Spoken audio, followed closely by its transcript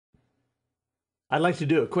I'd like to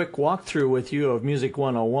do a quick walkthrough with you of Music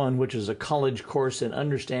 101, which is a college course in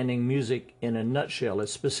understanding music in a nutshell.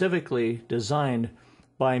 It's specifically designed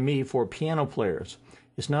by me for piano players.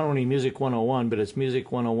 It's not only Music 101, but it's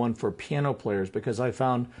Music 101 for piano players, because I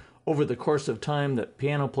found over the course of time that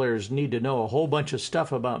piano players need to know a whole bunch of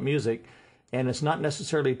stuff about music, and it's not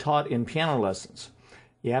necessarily taught in piano lessons.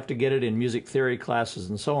 You have to get it in music theory classes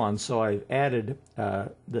and so on. So I've added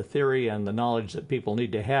the theory and the knowledge that people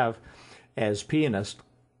need to have as pianists.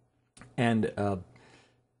 And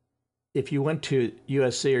if you went to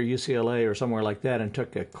USC or UCLA or somewhere like that and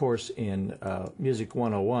took a course in Music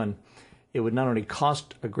 101, it would not only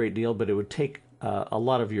cost a great deal, but it would take a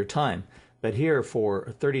lot of your time. But here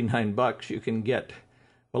for $39, you can get,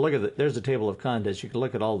 well, look at there's the table of contents. You can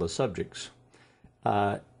look at all the subjects.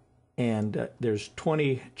 There's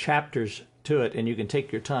 20 chapters to it, and you can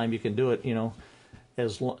take your time. You can do it,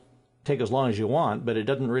 take as long as you want, but it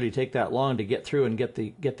doesn't really take that long to get through and get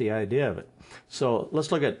the idea of it. So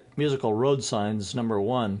let's look at musical road signs, number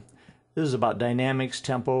 1. This is about dynamics,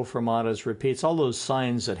 tempo, fermatas, repeats, all those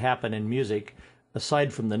signs that happen in music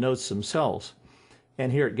aside from the notes themselves.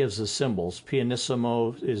 And here it gives the symbols.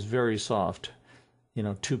 Pianissimo is very soft,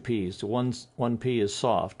 2 P's. One P is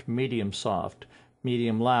soft, medium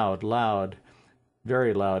loud, loud,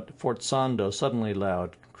 very loud, forzando, suddenly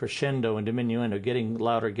loud, crescendo and diminuendo, getting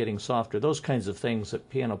louder, getting softer, those kinds of things that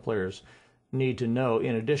piano players need to know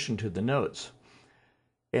in addition to the notes.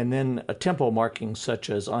 And then a tempo marking such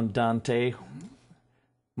as andante,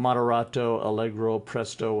 moderato, allegro,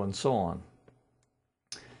 presto, and so on.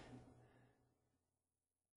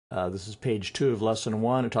 This is page 2 of lesson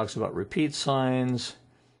 1. It talks about repeat signs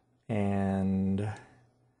and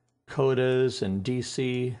codas and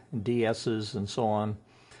DC, DS's, and so on.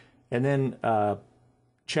 And then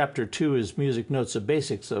chapter 2 is music notes, the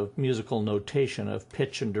basics of musical notation, of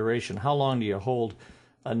pitch and duration. How long do you hold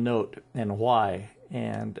a note and why?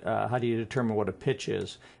 And how do you determine what a pitch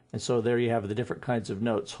is? And so there you have the different kinds of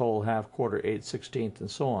notes, whole, half, quarter, eighth, 16th,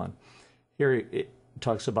 and so on. Here it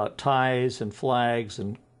talks about ties and flags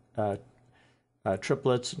and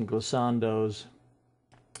triplets and glissandos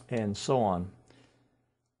and so on.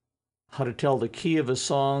 How to tell the key of a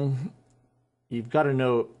song. You've got to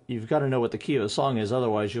know what the key of a song is,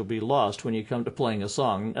 otherwise you'll be lost when you come to playing a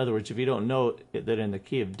song. In other words, if you don't know that in the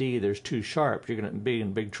key of D there's 2 sharps, you're going to be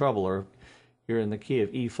in big trouble. Or if you're in the key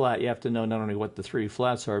of E flat, you have to know not only what the 3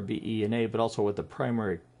 flats are, B, E, and A, but also what the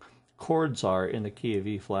primary chords are in the key of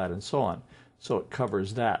E flat and so on. So it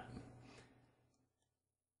covers that.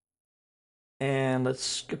 And let's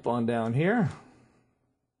skip on down here.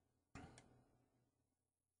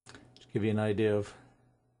 Just give you an idea of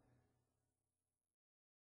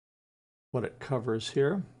what it covers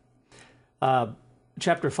here.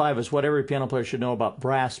 Chapter 5 is what every piano player should know about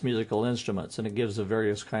brass musical instruments, and it gives the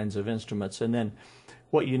various kinds of instruments. And then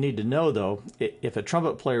what you need to know, though, if a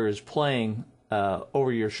trumpet player is playing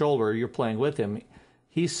over your shoulder, you're playing with him,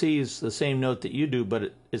 he sees the same note that you do,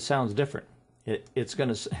 but it sounds different. It's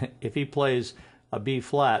going to, if he plays a B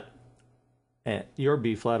flat, your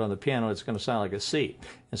B flat on the piano, it's going to sound like a C.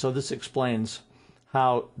 And so this explains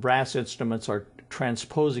how brass instruments are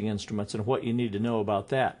transposing instruments and what you need to know about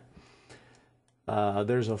that.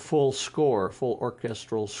 There's a full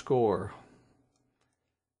orchestral score.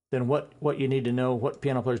 Then what you need to know, what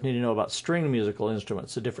piano players need to know about string musical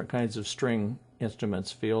instruments, the different kinds of string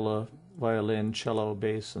instruments, viola, violin, cello,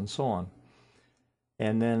 bass, and so on.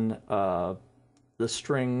 And then the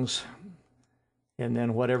strings, and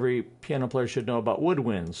then what every piano player should know about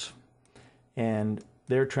woodwinds. And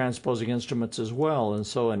they're transposing instruments as well. And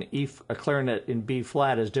so a clarinet in B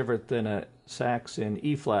flat is different than a sax in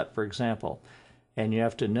E flat, for example. And you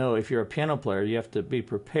have to know, if you're a piano player, you have to be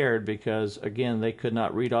prepared, because, again, they could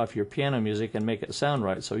not read off your piano music and make it sound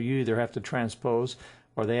right. So you either have to transpose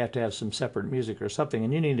or they have to have some separate music or something,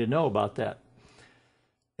 and you need to know about that.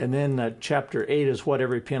 And then chapter 8 is what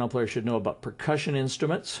every piano player should know about percussion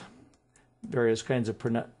instruments, various kinds of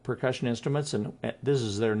percussion instruments, and this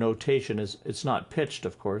is their notation. It's not pitched,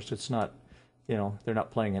 of course. It's not, they're not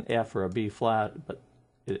playing an F or a B flat,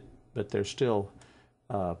 but they're still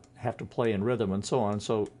have to play in rhythm and so on.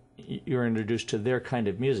 So you're introduced to their kind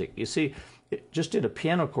of music. You see, just in a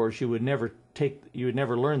piano course, you would never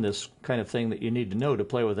learn this kind of thing that you need to know to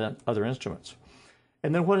play with other instruments.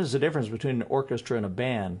 And then what is the difference between an orchestra and a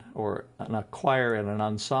band, or a choir and an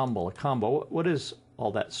ensemble, a combo? What is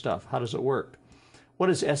all that stuff? How does it work? What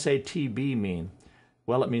does SATB mean?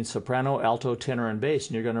 Well, it means soprano, alto, tenor, and bass,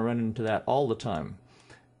 and you're going to run into that all the time.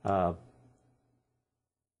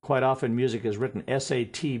 Quite often music is written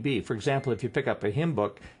SATB. For example, if you pick up a hymn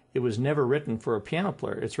book it was never written for a piano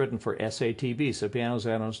player. It's written for SATB,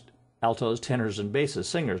 sopranos, altos, tenors, and basses,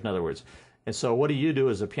 singers, in other words. And so what do you do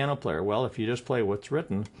as a piano player? Well, if you just play what's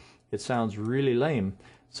written, it sounds really lame.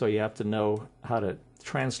 So you have to know how to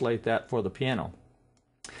translate that for the piano.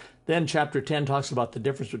 Then chapter 10 talks about the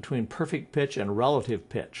difference between perfect pitch and relative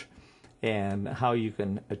pitch and how you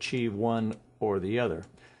can achieve one or the other.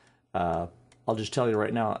 I'll just tell you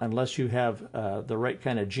right now, unless you have the right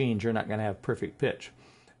kind of genes, you're not going to have perfect pitch.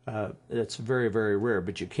 It's very, very rare,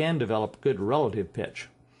 but you can develop good relative pitch.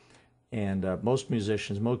 And most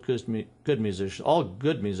musicians, good musicians, all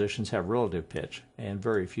good musicians have relative pitch, and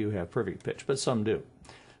very few have perfect pitch, but some do.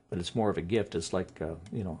 But it's more of a gift. It's like,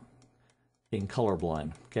 being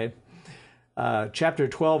colorblind, okay? Chapter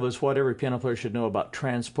 12 is what every piano player should know about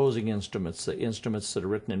transposing instruments, the instruments that are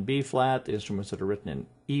written in B flat, the instruments that are written in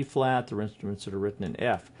E flat, the instruments that are written in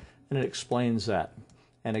F, and it explains that.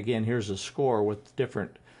 And again, here's a score with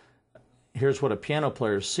different, here's what a piano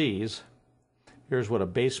player sees, here's what a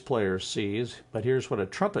bass player sees, but here's what a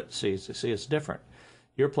trumpet sees. You see, it's different.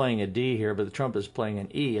 You're playing a D here, but the trumpet is playing an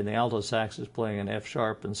E, and the alto sax is playing an F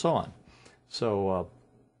sharp, and so on. So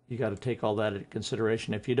you got to take all that into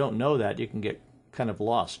consideration. If you don't know that, you can get kind of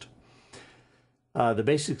lost. The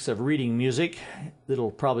basics of reading music,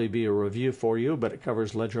 it'll probably be a review for you, but it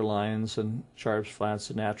covers ledger lines and sharps, flats,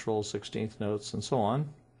 and naturals, 16th notes, and so on.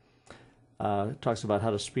 It talks about how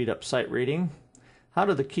to speed up sight reading. How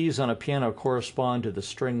do the keys on a piano correspond to the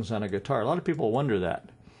strings on a guitar? A lot of people wonder that.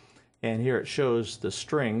 And here it shows the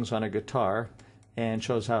strings on a guitar and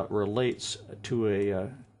shows how it relates to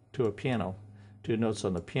a piano, to notes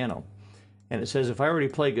on the piano. And it says, if I already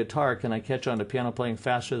play guitar, can I catch on to piano playing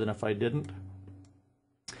faster than if I didn't?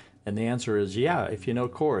 And the answer is yeah, if you know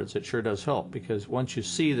chords, it sure does help, because once you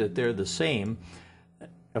see that they're the same,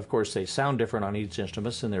 of course they sound different on each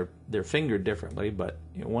instrument and they're fingered differently, but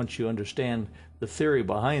once you understand the theory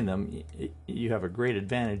behind them, you have a great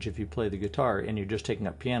advantage if you play the guitar and you're just taking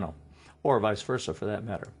up piano, or vice versa for that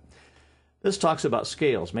matter. This talks about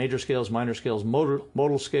scales, major scales, minor scales,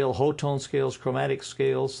 modal scale, whole tone scales, chromatic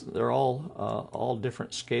scales. They're all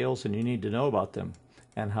different scales, and you need to know about them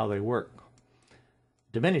and how they work.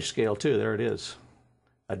 Diminished scale too, there it is.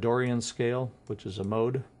 A Dorian scale, which is a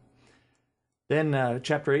mode. Then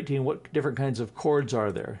chapter 18, what different kinds of chords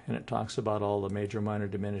are there? And it talks about all the major, minor,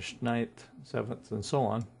 diminished, ninth, seventh, and so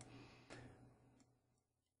on.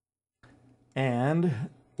 And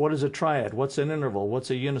what is a triad? What's an interval?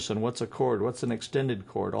 What's a unison? What's a chord? What's an extended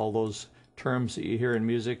chord? All those terms that you hear in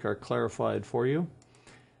music are clarified for you.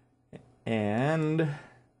 And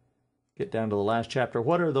get down to the last chapter.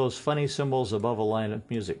 What are those funny symbols above a line of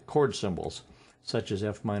music? Chord symbols, such as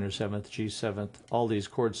F minor 7th, G 7th, all these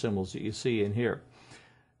chord symbols that you see in here.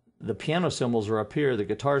 The piano symbols are up here, the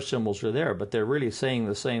guitar symbols are there, but they're really saying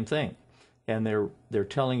the same thing. And they're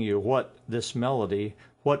telling you what this melody,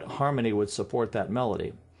 what harmony would support that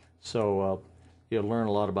melody. So you'll learn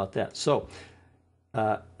a lot about that. So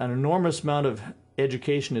an enormous amount of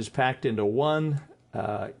education is packed into one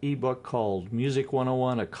ebook called Music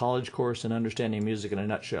 101, a college course in understanding music in a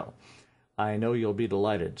nutshell. I know you'll be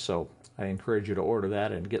delighted, so I encourage you to order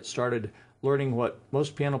that and get started learning what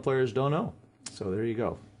most piano players don't know. So there you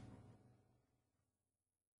go.